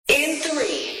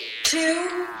2,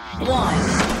 1.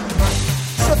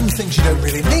 7 things you don't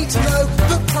really need to know,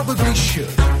 but probably should.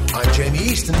 I'm Jamie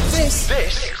East, and this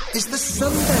is the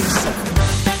Sunday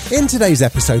 7. In today's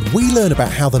episode, we learn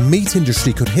about how the meat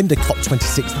industry could hinder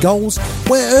COP26 goals,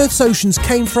 where Earth's oceans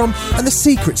came from, and the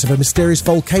secrets of a mysterious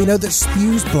volcano that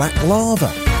spews black lava.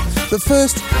 But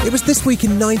first, it was this week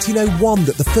in 1901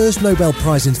 that the first Nobel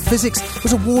Prize in Physics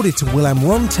was awarded to Wilhelm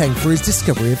Röntgen for his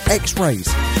discovery of X-rays.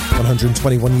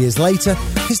 121 years later,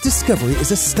 his discovery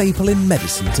is a staple in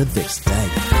medicine to this day.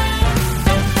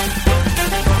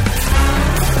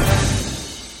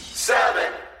 7.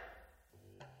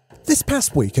 This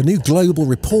past week, a new global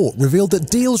report revealed that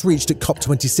deals reached at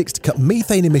COP26 to cut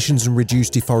methane emissions and reduce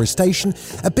deforestation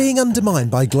are being undermined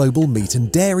by global meat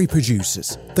and dairy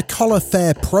producers. The Collar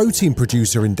Fair Protein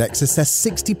Producer Index assessed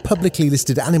 60 publicly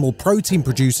listed animal protein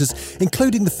producers,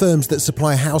 including the firms that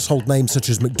supply household names such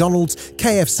as McDonald's,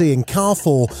 KFC and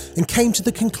Carrefour, and came to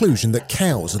the conclusion that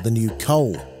cows are the new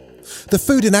coal. The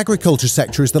food and agriculture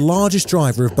sector is the largest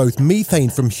driver of both methane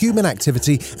from human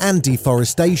activity and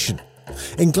deforestation.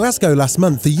 In Glasgow last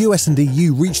month, the US and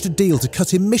EU reached a deal to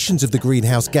cut emissions of the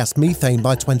greenhouse gas methane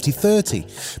by 2030.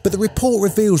 But the report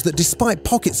reveals that despite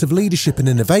pockets of leadership and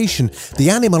innovation, the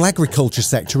animal agriculture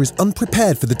sector is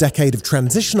unprepared for the decade of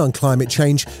transition on climate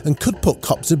change and could put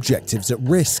COP's objectives at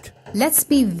risk. Let's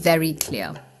be very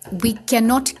clear. We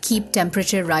cannot keep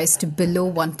temperature rise to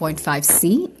below 1.5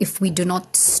 C if we do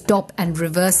not stop and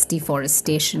reverse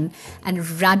deforestation and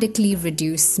radically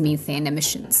reduce methane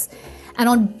emissions. And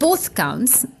on both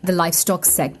counts, the livestock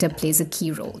sector plays a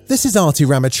key role. This is Arti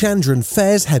Ramachandran,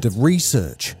 FAIR's head of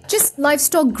research. Just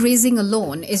livestock grazing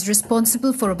alone is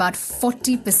responsible for about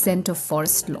 40% of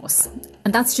forest loss.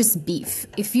 And that's just beef.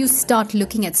 If you start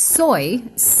looking at soy,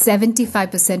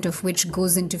 75% of which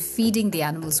goes into feeding the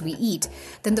animals we eat,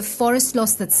 then the forest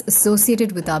loss that's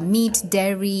associated with our meat,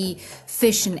 dairy,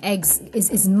 fish and eggs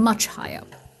is much higher.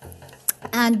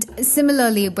 And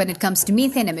similarly, when it comes to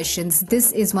methane emissions,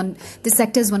 this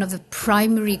sector is one of the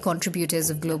primary contributors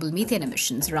of global methane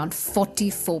emissions, around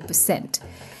 44%.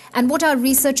 And what our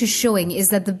research is showing is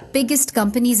that the biggest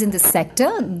companies in the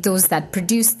sector, those that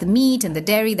produce the meat and the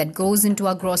dairy that goes into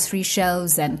our grocery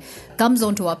shelves and comes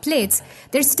onto our plates,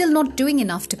 they're still not doing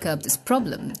enough to curb this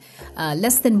problem.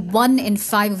 Less than 1 in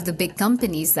 5 of the big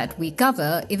companies that we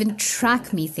cover even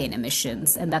track methane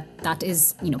emissions, and that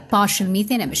is, partial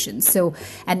methane emissions. So,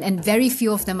 and very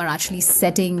few of them are actually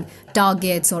setting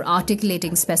targets or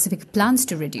articulating specific plans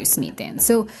to reduce methane.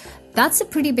 So that's a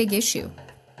pretty big issue.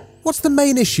 What's the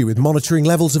main issue with monitoring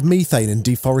levels of methane and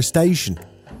deforestation?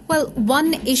 Well,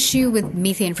 one issue with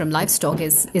methane from livestock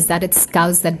is that it's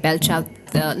cows that belch out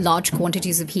the large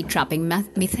quantities of heat-trapping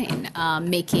methane,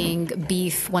 making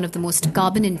beef one of the most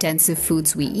carbon-intensive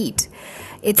foods we eat.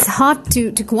 It's hard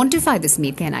to quantify this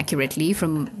methane accurately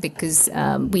because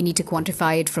we need to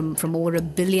quantify it from over 1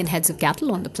 billion heads of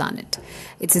cattle on the planet.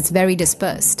 It's very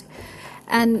dispersed.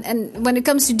 And when it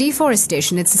comes to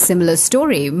deforestation, it's a similar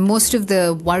story. Most of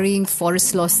the worrying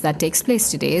forest loss that takes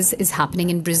place today is happening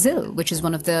in Brazil, which is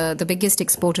one of the biggest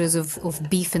exporters of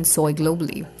beef and soy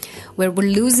globally, where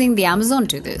we're losing the Amazon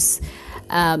to this.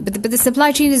 But the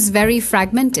supply chain is very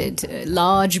fragmented.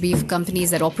 Large beef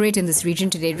companies that operate in this region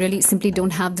today really simply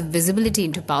don't have the visibility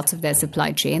into parts of their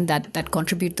supply chain that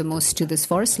contribute the most to this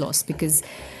forest loss, because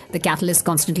the cattle is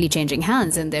constantly changing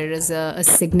hands, and there is a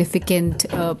significant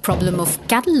problem of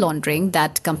cattle laundering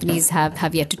that companies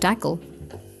have yet to tackle.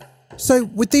 So,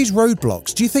 with these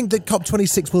roadblocks, do you think that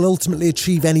COP26 will ultimately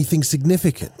achieve anything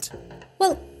significant?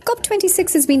 Well,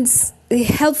 COP26 has been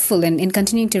helpful in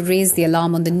continuing to raise the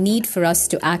alarm on the need for us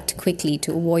to act quickly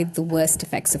to avoid the worst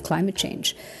effects of climate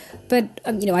change. But,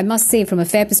 I must say, from a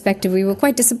FAIR perspective, we were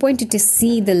quite disappointed to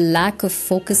see the lack of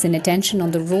focus and attention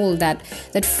on the role that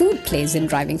food plays in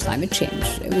driving climate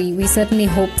change. We certainly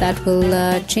hope that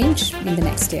will change in the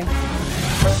next year.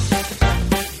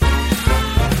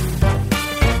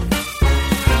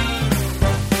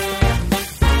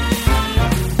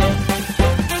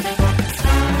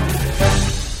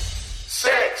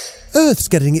 Earth's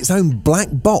getting its own black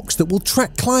box that will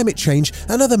track climate change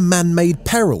and other man-made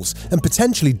perils and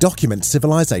potentially document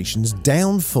civilization's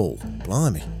downfall.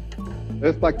 Blimey.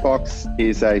 Earth Black Box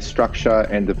is a structure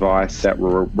and device that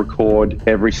will record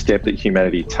every step that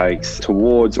humanity takes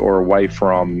towards or away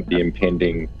from the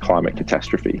impending climate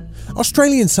catastrophe.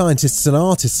 Australian scientists and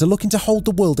artists are looking to hold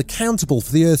the world accountable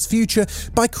for the Earth's future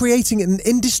by creating an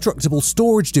indestructible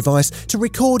storage device to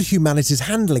record humanity's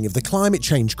handling of the climate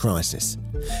change crisis.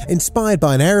 Inspired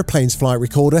by an aeroplane's flight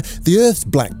recorder, the Earth's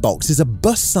black box is a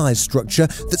bus-sized structure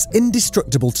that's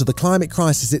indestructible to the climate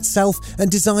crisis itself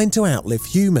and designed to outlive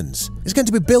humans. It's going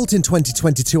to be built in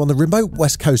 2022 on the remote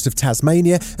west coast of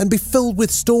Tasmania and be filled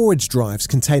with storage drives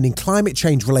containing climate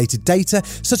change-related data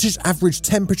such as average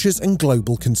temperatures and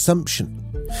global consumption.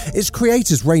 Its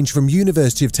creators range from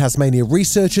University of Tasmania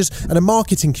researchers and a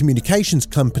marketing communications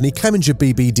company, Clemenger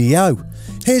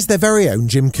BBDO. Here's their very own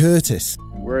Jim Curtis.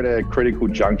 We're at a critical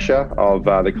juncture of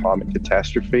the climate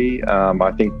catastrophe.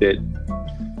 I think that,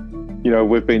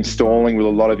 we've been stalling with a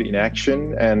lot of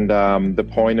inaction, and the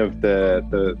point of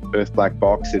the Earth black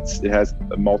box, it has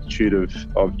a multitude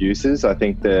of uses. I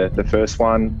think the first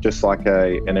one, just like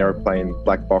an aeroplane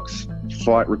black box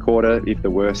flight recorder, if the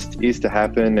worst is to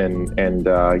happen, and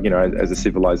as a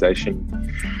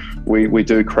civilization, we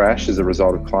do crash as a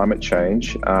result of climate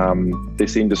change.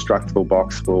 This indestructible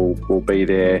box will be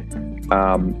there.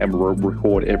 And we'll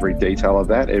record every detail of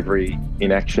that, every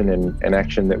inaction and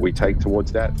action that we take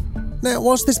towards that. Now,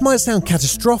 whilst this might sound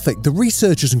catastrophic, the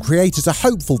researchers and creators are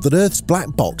hopeful that Earth's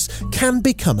black box can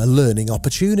become a learning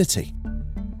opportunity.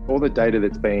 All the data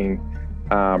that's being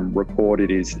recorded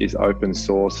is open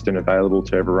sourced and available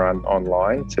to everyone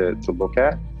online to look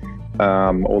at.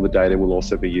 All the data will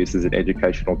also be used as an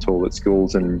educational tool at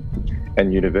schools and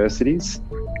universities.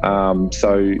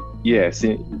 So yes,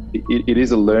 it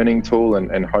is a learning tool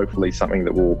and hopefully something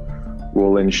that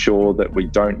will ensure that we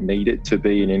don't need it to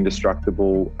be an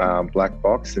indestructible black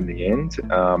box in the end.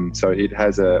 So it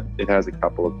has a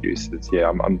couple of uses.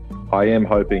 Yeah, I am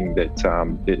hoping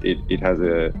that it has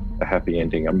a happy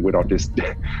ending. We're not just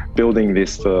building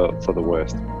this for the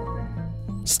worst.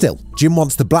 Still, Jim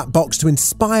wants the black box to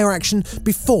inspire action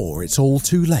before it's all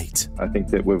too late. I think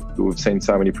that we've seen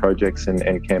so many projects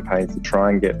and campaigns to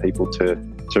try and get people to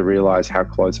realise how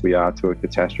close we are to a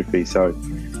catastrophe. So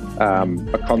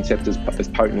a concept as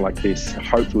potent like this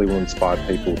hopefully will inspire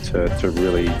people to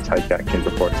really take action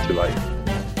before it's too late.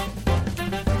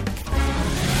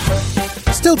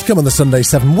 Still to come on the Sunday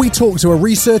 7, we talk to a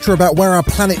researcher about where our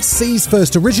planet's seas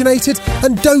first originated,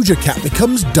 and Doja Cat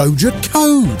becomes Doja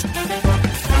Code.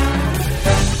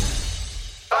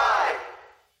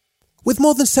 With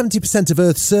more than 70% of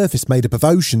Earth's surface made up of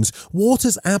oceans,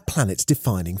 water's our planet's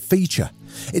defining feature.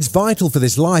 It's vital for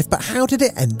this life, but how did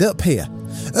it end up here?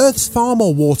 Earth's far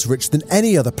more water-rich than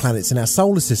any other planets in our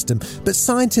solar system, but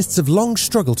scientists have long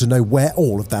struggled to know where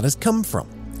all of that has come from.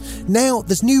 Now,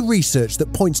 there's new research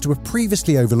that points to a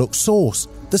previously overlooked source,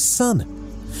 the Sun.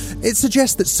 It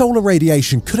suggests that solar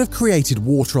radiation could have created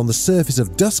water on the surface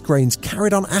of dust grains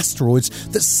carried on asteroids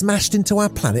that smashed into our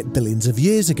planet billions of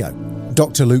years ago.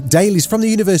 Dr. Luke Daly's from the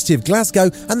University of Glasgow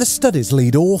and the study's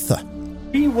lead author.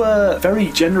 We were very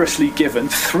generously given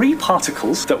 3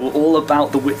 particles that were all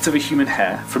about the width of a human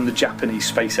hair from the Japanese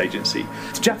Space Agency.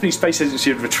 The Japanese Space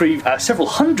Agency had retrieved several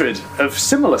hundred of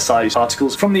similar-sized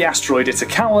particles from the asteroid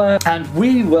Itokawa, and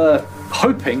we were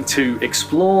hoping to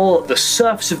explore the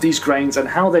surface of these grains and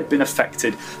how they'd been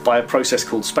affected by a process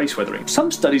called space weathering.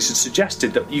 Some studies had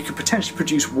suggested that you could potentially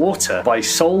produce water by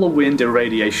solar wind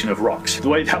irradiation of rocks. The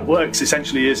way that works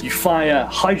essentially is you fire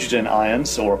hydrogen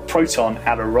ions or a proton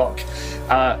at a rock.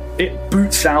 It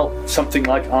boots out something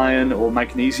like iron or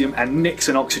magnesium and nicks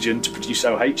an oxygen to produce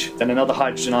OH. Then another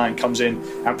hydrogen ion comes in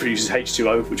and produces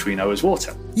H2O, which we know as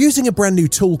water. Using a brand new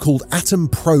tool called atom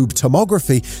probe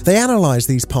tomography, they analysed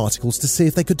these particles to see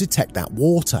if they could detect that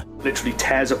water. Literally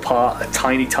tears apart a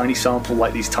tiny, tiny sample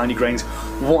like these tiny grains,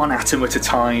 one atom at a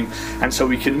time. And so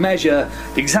we can measure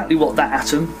exactly what that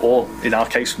atom, or in our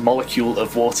case, molecule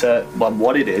of water,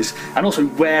 what it is, and also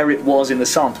where it was in the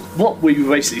sample. What we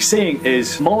were basically seeing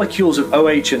is molecules of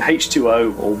OH and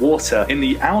H2O, or water, in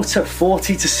the outer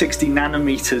 40 to 60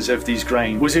 nanometers of these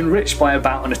grains was enriched by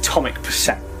about an atomic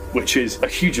percent, which is a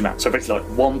huge amount. So basically like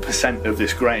 1% of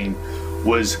this grain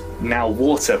was now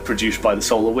water produced by the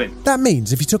solar wind. That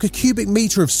means if you took a cubic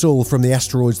metre of soil from the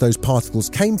asteroids those particles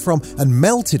came from and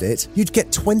melted it, you'd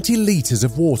get 20 litres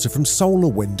of water from solar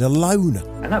wind alone.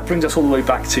 And that brings us all the way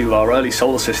back to our early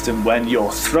solar system, when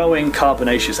you're throwing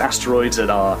carbonaceous asteroids at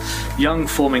our young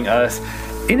forming Earth.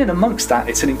 In and amongst that,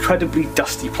 it's an incredibly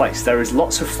dusty place. There is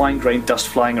lots of fine-grained dust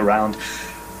flying around.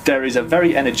 There is a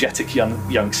very energetic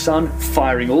young sun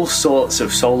firing all sorts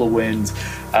of solar wind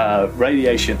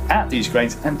radiation at these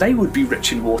grains, and they would be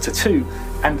rich in water too,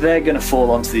 and they're going to fall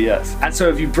onto the Earth. And so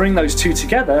if you bring those two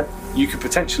together, you could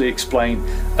potentially explain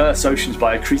Earth's oceans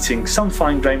by accreting some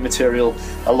fine-grained material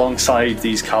alongside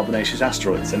these carbonaceous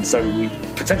asteroids. And so we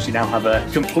potentially now have a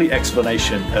complete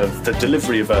explanation of the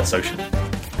delivery of Earth's ocean.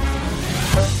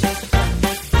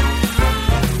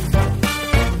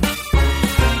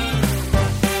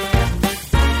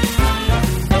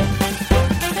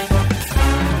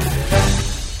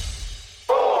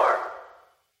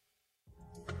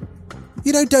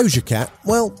 know Doja Cat?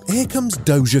 Well, here comes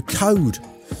Doja Code.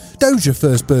 Doja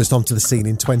first burst onto the scene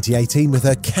in 2018 with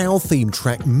her cow-themed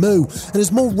track Moo, and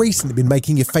has more recently been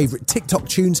making your favourite TikTok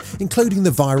tunes, including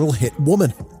the viral hit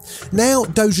Woman. Now,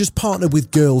 Doja's partnered with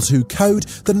Girls Who Code,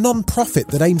 the non-profit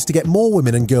that aims to get more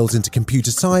women and girls into computer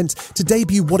science, to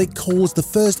debut what it calls the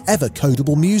first ever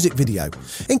codable music video.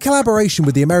 In collaboration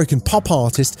with the American pop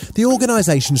artist, the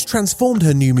organisation's transformed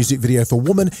her new music video for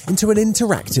Woman into an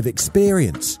interactive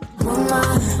experience.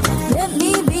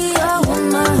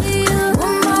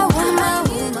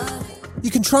 You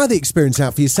can try the experience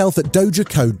out for yourself at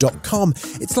dojacode.com.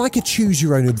 It's like a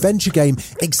choose-your-own-adventure game,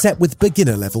 except with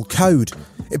beginner-level code.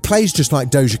 It plays just like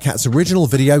Doja Cat's original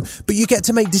video, but you get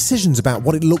to make decisions about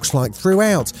what it looks like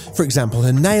throughout, for example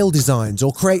her nail designs,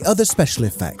 or create other special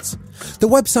effects. The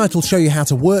website will show you how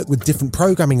to work with different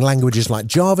programming languages like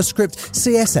JavaScript,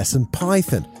 CSS and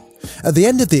Python. At the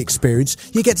end of the experience,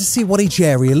 you get to see what each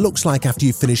area looks like after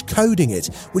you've finished coding it,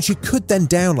 which you could then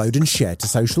download and share to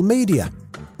social media.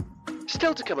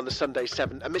 Still to come on the Sunday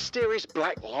 7, a mysterious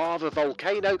black lava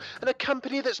volcano and a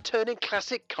company that's turning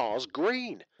classic cars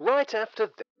green. Right after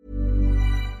this.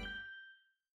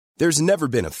 There's never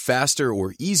been a faster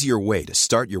or easier way to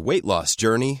start your weight loss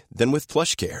journey than with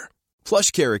PlushCare.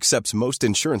 PlushCare accepts most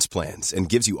insurance plans and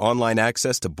gives you online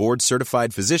access to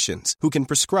board-certified physicians who can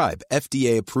prescribe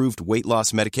FDA-approved weight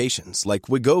loss medications like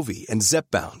Wegovy and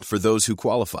Zepbound for those who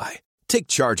qualify. Take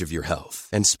charge of your health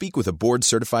and speak with a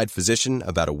board-certified physician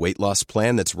about a weight loss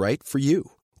plan that's right for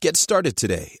you. Get started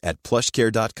today at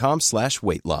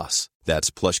plushcare.com/weight loss.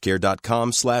 That's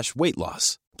plushcare.com/weight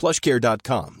loss.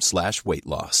 plushcare.com/weight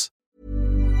loss.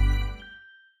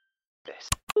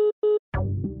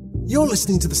 You're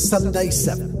listening to the Sunday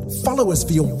 7. Follow us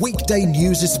for your weekday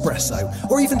news espresso,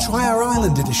 or even try our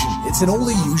Ireland edition. It's in all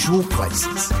the usual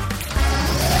places.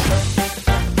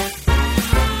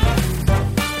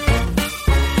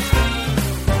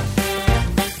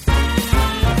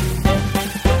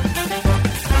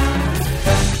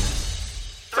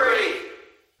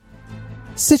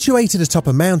 Situated atop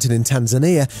a mountain in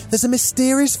Tanzania, there's a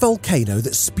mysterious volcano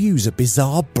that spews a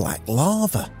bizarre black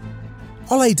lava.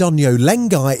 Oledonyo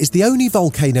Lengai is the only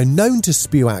volcano known to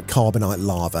spew out carbonite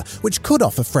lava, which could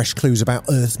offer fresh clues about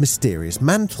Earth's mysterious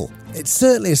mantle. It's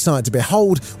certainly a sight to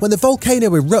behold when the volcano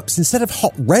erupts. Instead of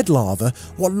hot red lava,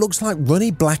 what looks like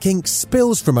runny black ink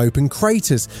spills from open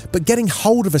craters, but getting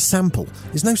hold of a sample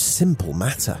is no simple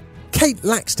matter. Kate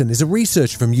Laxton is a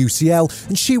researcher from UCL,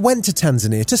 and she went to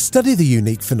Tanzania to study the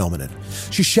unique phenomenon.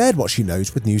 She shared what she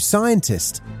knows with New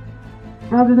Scientist.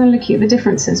 Rather than looking at the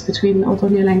differences between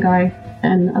Oldonyo Lengai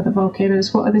and other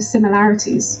volcanoes, what are the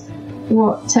similarities?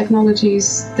 What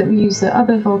technologies that we use at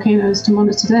other volcanoes to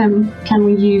monitor them can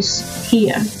we use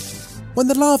here? When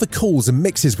the lava cools and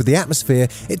mixes with the atmosphere,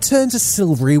 it turns a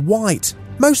silvery white.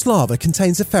 Most lava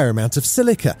contains a fair amount of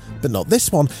silica, but not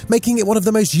this one, making it one of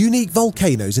the most unique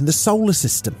volcanoes in the solar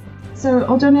system. So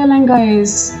Oldonyo Lengai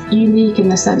is unique in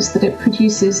the sense that it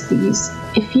produces these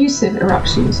effusive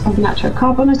eruptions of natural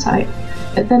carbonatite,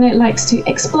 but then it likes to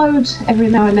explode every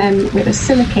now and then with a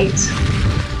silicate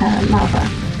lava.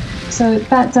 So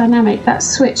that dynamic, that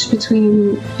switch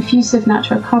between effusive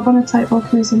natural carbonatite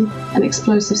volcanism and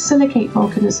explosive silicate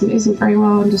volcanism isn't very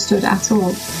well understood at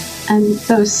all. And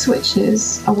those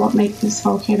switches are what make this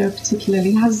volcano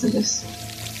particularly hazardous.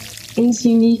 It is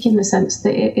unique in the sense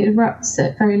that it erupts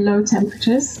at very low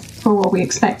temperatures for what we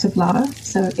expect of lava.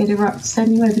 So it erupts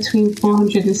anywhere between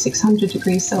 400 and 600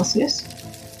 degrees Celsius.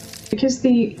 Because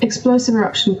the explosive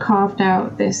eruption carved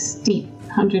out this deep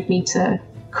 100-meter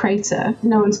crater,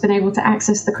 no one's been able to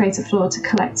access the crater floor to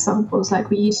collect samples like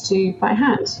we used to by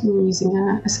hand, using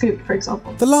a scoop, for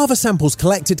example. The lava samples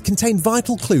collected contain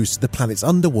vital clues to the planet's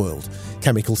underworld.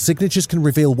 Chemical signatures can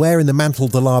reveal where in the mantle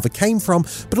the lava came from,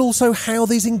 but also how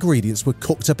these ingredients were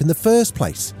cooked up in the first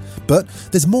place. But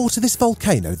there's more to this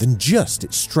volcano than just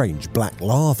its strange black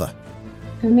lava.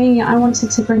 For me, I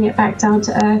wanted to bring it back down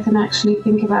to earth and actually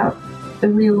think about the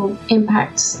real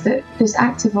impacts that this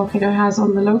active volcano has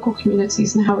on the local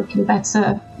communities and how we can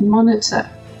better monitor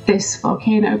this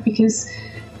volcano, because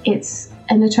it's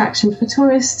an attraction for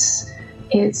tourists,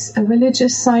 it's a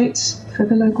religious site for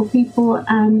the local people,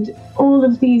 and all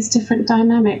of these different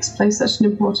dynamics play such an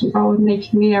important role in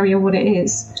making the area what it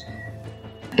is.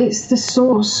 It's the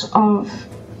source of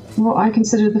what I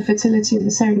consider the fertility of the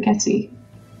Serengeti.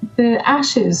 The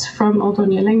ashes from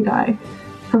Oldonyo Lengai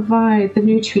provide the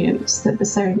nutrients that the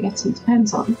Serengeti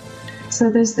depends on. So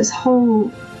there's this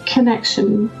whole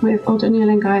connection with Oldonyo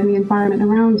Lengai and the environment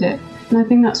around it. And I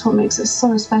think that's what makes it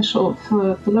so special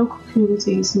for the local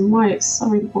communities and why it's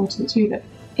so important too that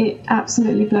it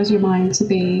absolutely blows your mind to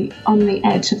be on the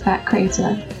edge of that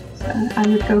crater. So I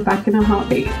would go back in a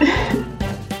heartbeat.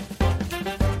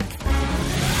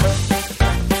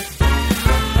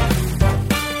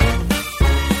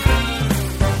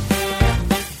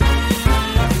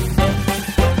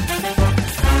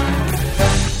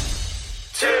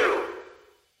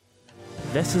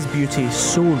 This is beauty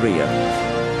so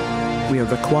rare, we are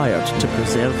required to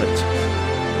preserve it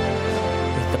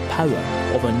with the power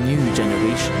of a new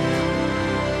generation.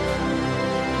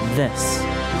 This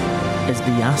is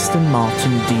the Aston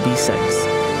Martin DB6,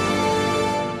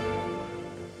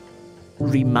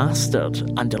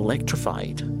 remastered and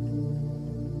electrified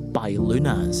by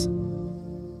Lunas.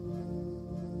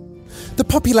 The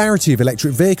popularity of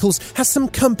electric vehicles has some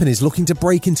companies looking to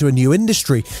break into a new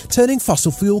industry, turning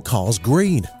fossil fuel cars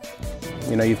green.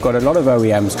 You know, you've got a lot of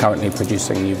OEMs currently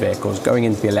producing new vehicles, going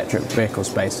into the electric vehicle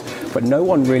space, but no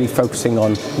one really focusing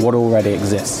on what already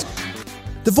exists.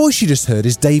 The voice you just heard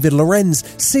is David Lorenz,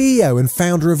 CEO and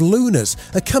founder of Lunas,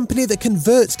 a company that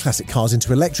converts classic cars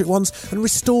into electric ones and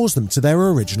restores them to their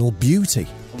original beauty.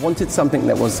 I wanted something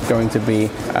that was going to be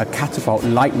a catapult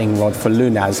lightning rod for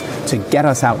Lunas to get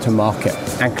us out to market.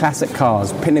 And classic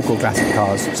cars, pinnacle classic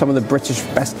cars, some of the British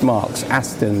best marks,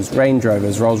 Astons, Range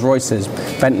Rovers, Rolls Royces,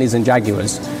 Bentleys and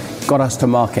Jaguars, got us to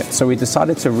market. So we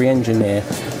decided to re-engineer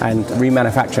and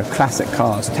remanufacture classic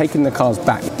cars, taking the cars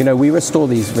back. You know, we restore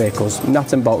these vehicles,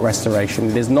 nut and bolt restoration.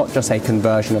 It is not just a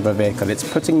conversion of a vehicle, it's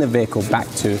putting the vehicle back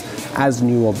to as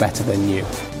new or better than new.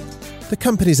 The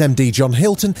company's MD John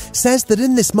Hilton says that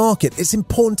in this market it's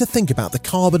important to think about the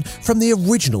carbon from the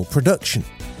original production.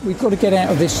 We've got to get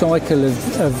out of this cycle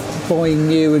of buying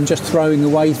new and just throwing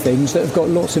away things that have got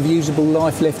lots of usable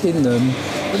life left in them.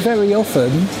 But very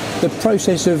often the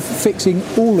process of fixing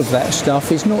all of that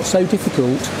stuff is not so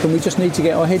difficult, and we just need to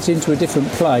get our heads into a different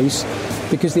place,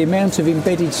 because the amount of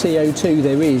embedded CO2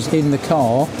 there is in the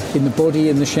car, in the body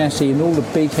and the chassis and all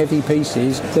the big heavy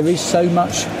pieces, there is so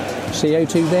much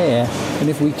CO2 there, and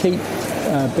if we keep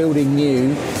building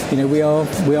new, you know, we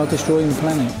are destroying the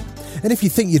planet. And if you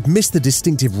think you'd miss the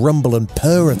distinctive rumble and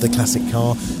purr of the classic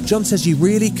car, John says you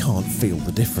really can't feel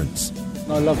the difference.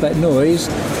 I love that noise,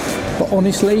 but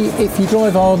honestly, if you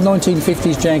drive our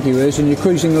 1950s Jaguars and you're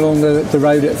cruising along the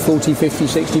road at 40, 50,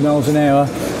 60 miles an hour,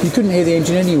 you couldn't hear the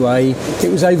engine anyway.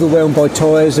 It was overwhelmed by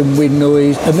tyres and wind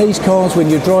noise. And these cars, when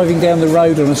you're driving down the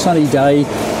road on a sunny day,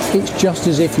 it's just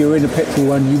as if you're in a petrol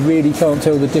one. You really can't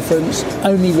tell the difference.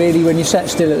 Only really when you're sat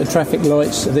still at the traffic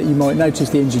lights that you might notice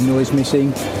the engine noise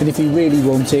missing. And if you really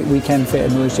want it, we can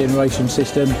fit a noise generation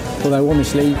system, although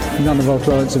honestly, none of our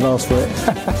clients have asked for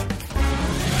it.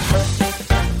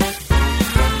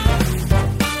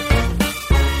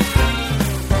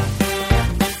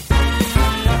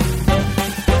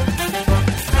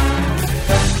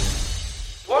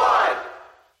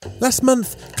 Last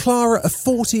month, Clara, a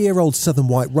 40-year-old southern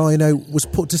white rhino, was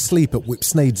put to sleep at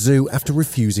Whipsnade Zoo after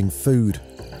refusing food.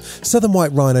 Southern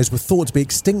white rhinos were thought to be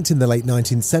extinct in the late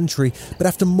 19th century, but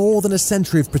after more than a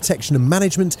century of protection and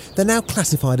management, they're now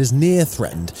classified as near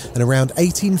threatened, and around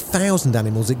 18,000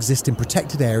 animals exist in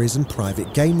protected areas and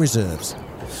private game reserves.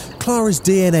 Clara's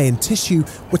DNA and tissue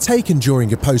were taken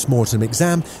during a post-mortem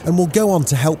exam and will go on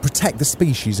to help protect the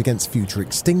species against future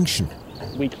extinction.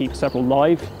 We keep several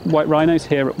live white rhinos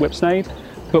here at Whipsnade,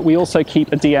 but we also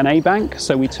keep a DNA bank.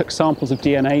 So we took samples of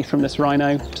DNA from this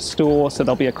rhino to store, so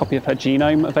there'll be a copy of her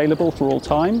genome available for all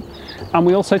time. And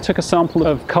we also took a sample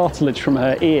of cartilage from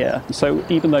her ear. So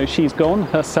even though she's gone,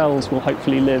 her cells will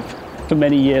hopefully live for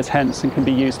many years hence and can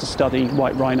be used to study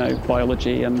white rhino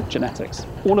biology and genetics.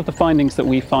 All of the findings that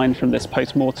we find from this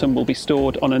post-mortem will be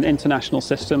stored on an international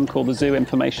system called the Zoo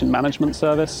Information Management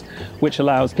Service, which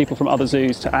allows people from other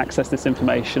zoos to access this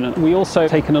information. And we also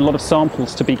have taken a lot of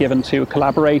samples to be given to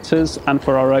collaborators and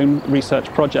for our own research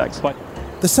projects.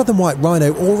 The southern white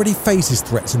rhino already faces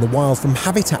threats in the wild from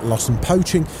habitat loss and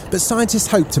poaching, but scientists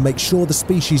hope to make sure the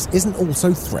species isn't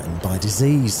also threatened by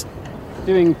disease.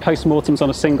 Doing post-mortems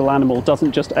on a single animal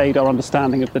doesn't just aid our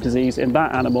understanding of the disease in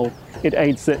that animal, it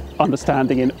aids the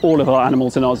understanding in all of our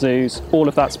animals in our zoos, all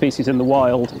of that species in the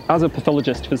wild. As a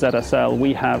pathologist for ZSL,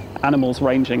 we have animals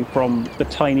ranging from the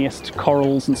tiniest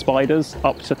corals and spiders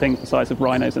up to things the size of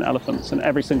rhinos and elephants, and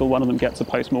every single one of them gets a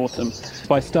post-mortem.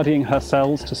 By studying her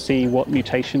cells to see what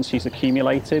mutations she's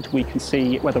accumulated, we can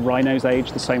see whether rhinos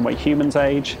age the same way humans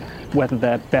age, whether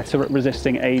they're better at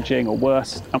resisting aging or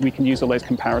worse, and we can use all those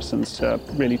comparisons to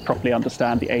really properly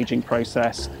understand the aging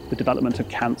process, the development of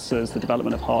cancers, the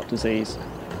development of heart disease.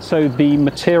 So the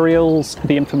materials,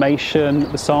 the information,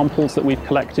 the samples that we've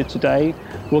collected today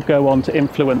will go on to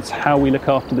influence how we look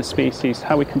after this species,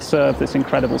 how we conserve this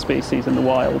incredible species in the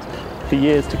wild. for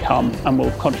years to come and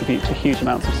will contribute to huge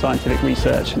amounts of scientific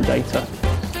research and data.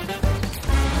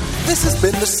 This has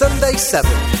been the Sunday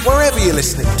 7. Wherever you're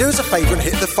listening, do us a favour and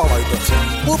hit the follow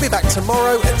button. We'll be back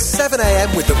tomorrow at 7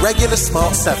 a.m. with the regular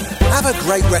Smart 7. Have a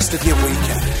great rest of your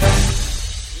weekend.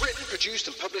 Written, produced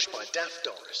and published by Daft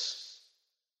Doris.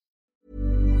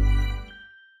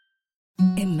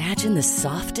 Imagine the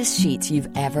softest sheets you've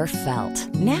ever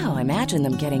felt. Now imagine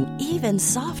them getting even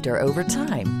softer over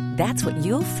time. That's what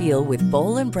you'll feel with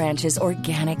Boll & Branch's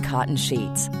organic cotton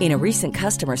sheets. In a recent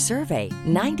customer survey,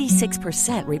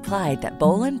 96% replied that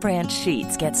Boll & Branch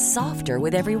sheets get softer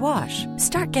with every wash.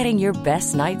 Start getting your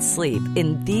best night's sleep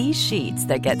in these sheets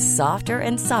that get softer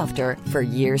and softer for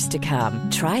years to come.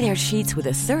 Try their sheets with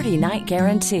a 30-night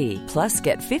guarantee. Plus,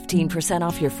 get 15%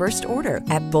 off your first order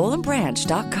at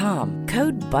bollandbranch.com.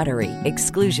 Code BUTTERY.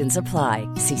 Exclusions apply.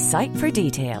 See site for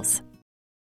details.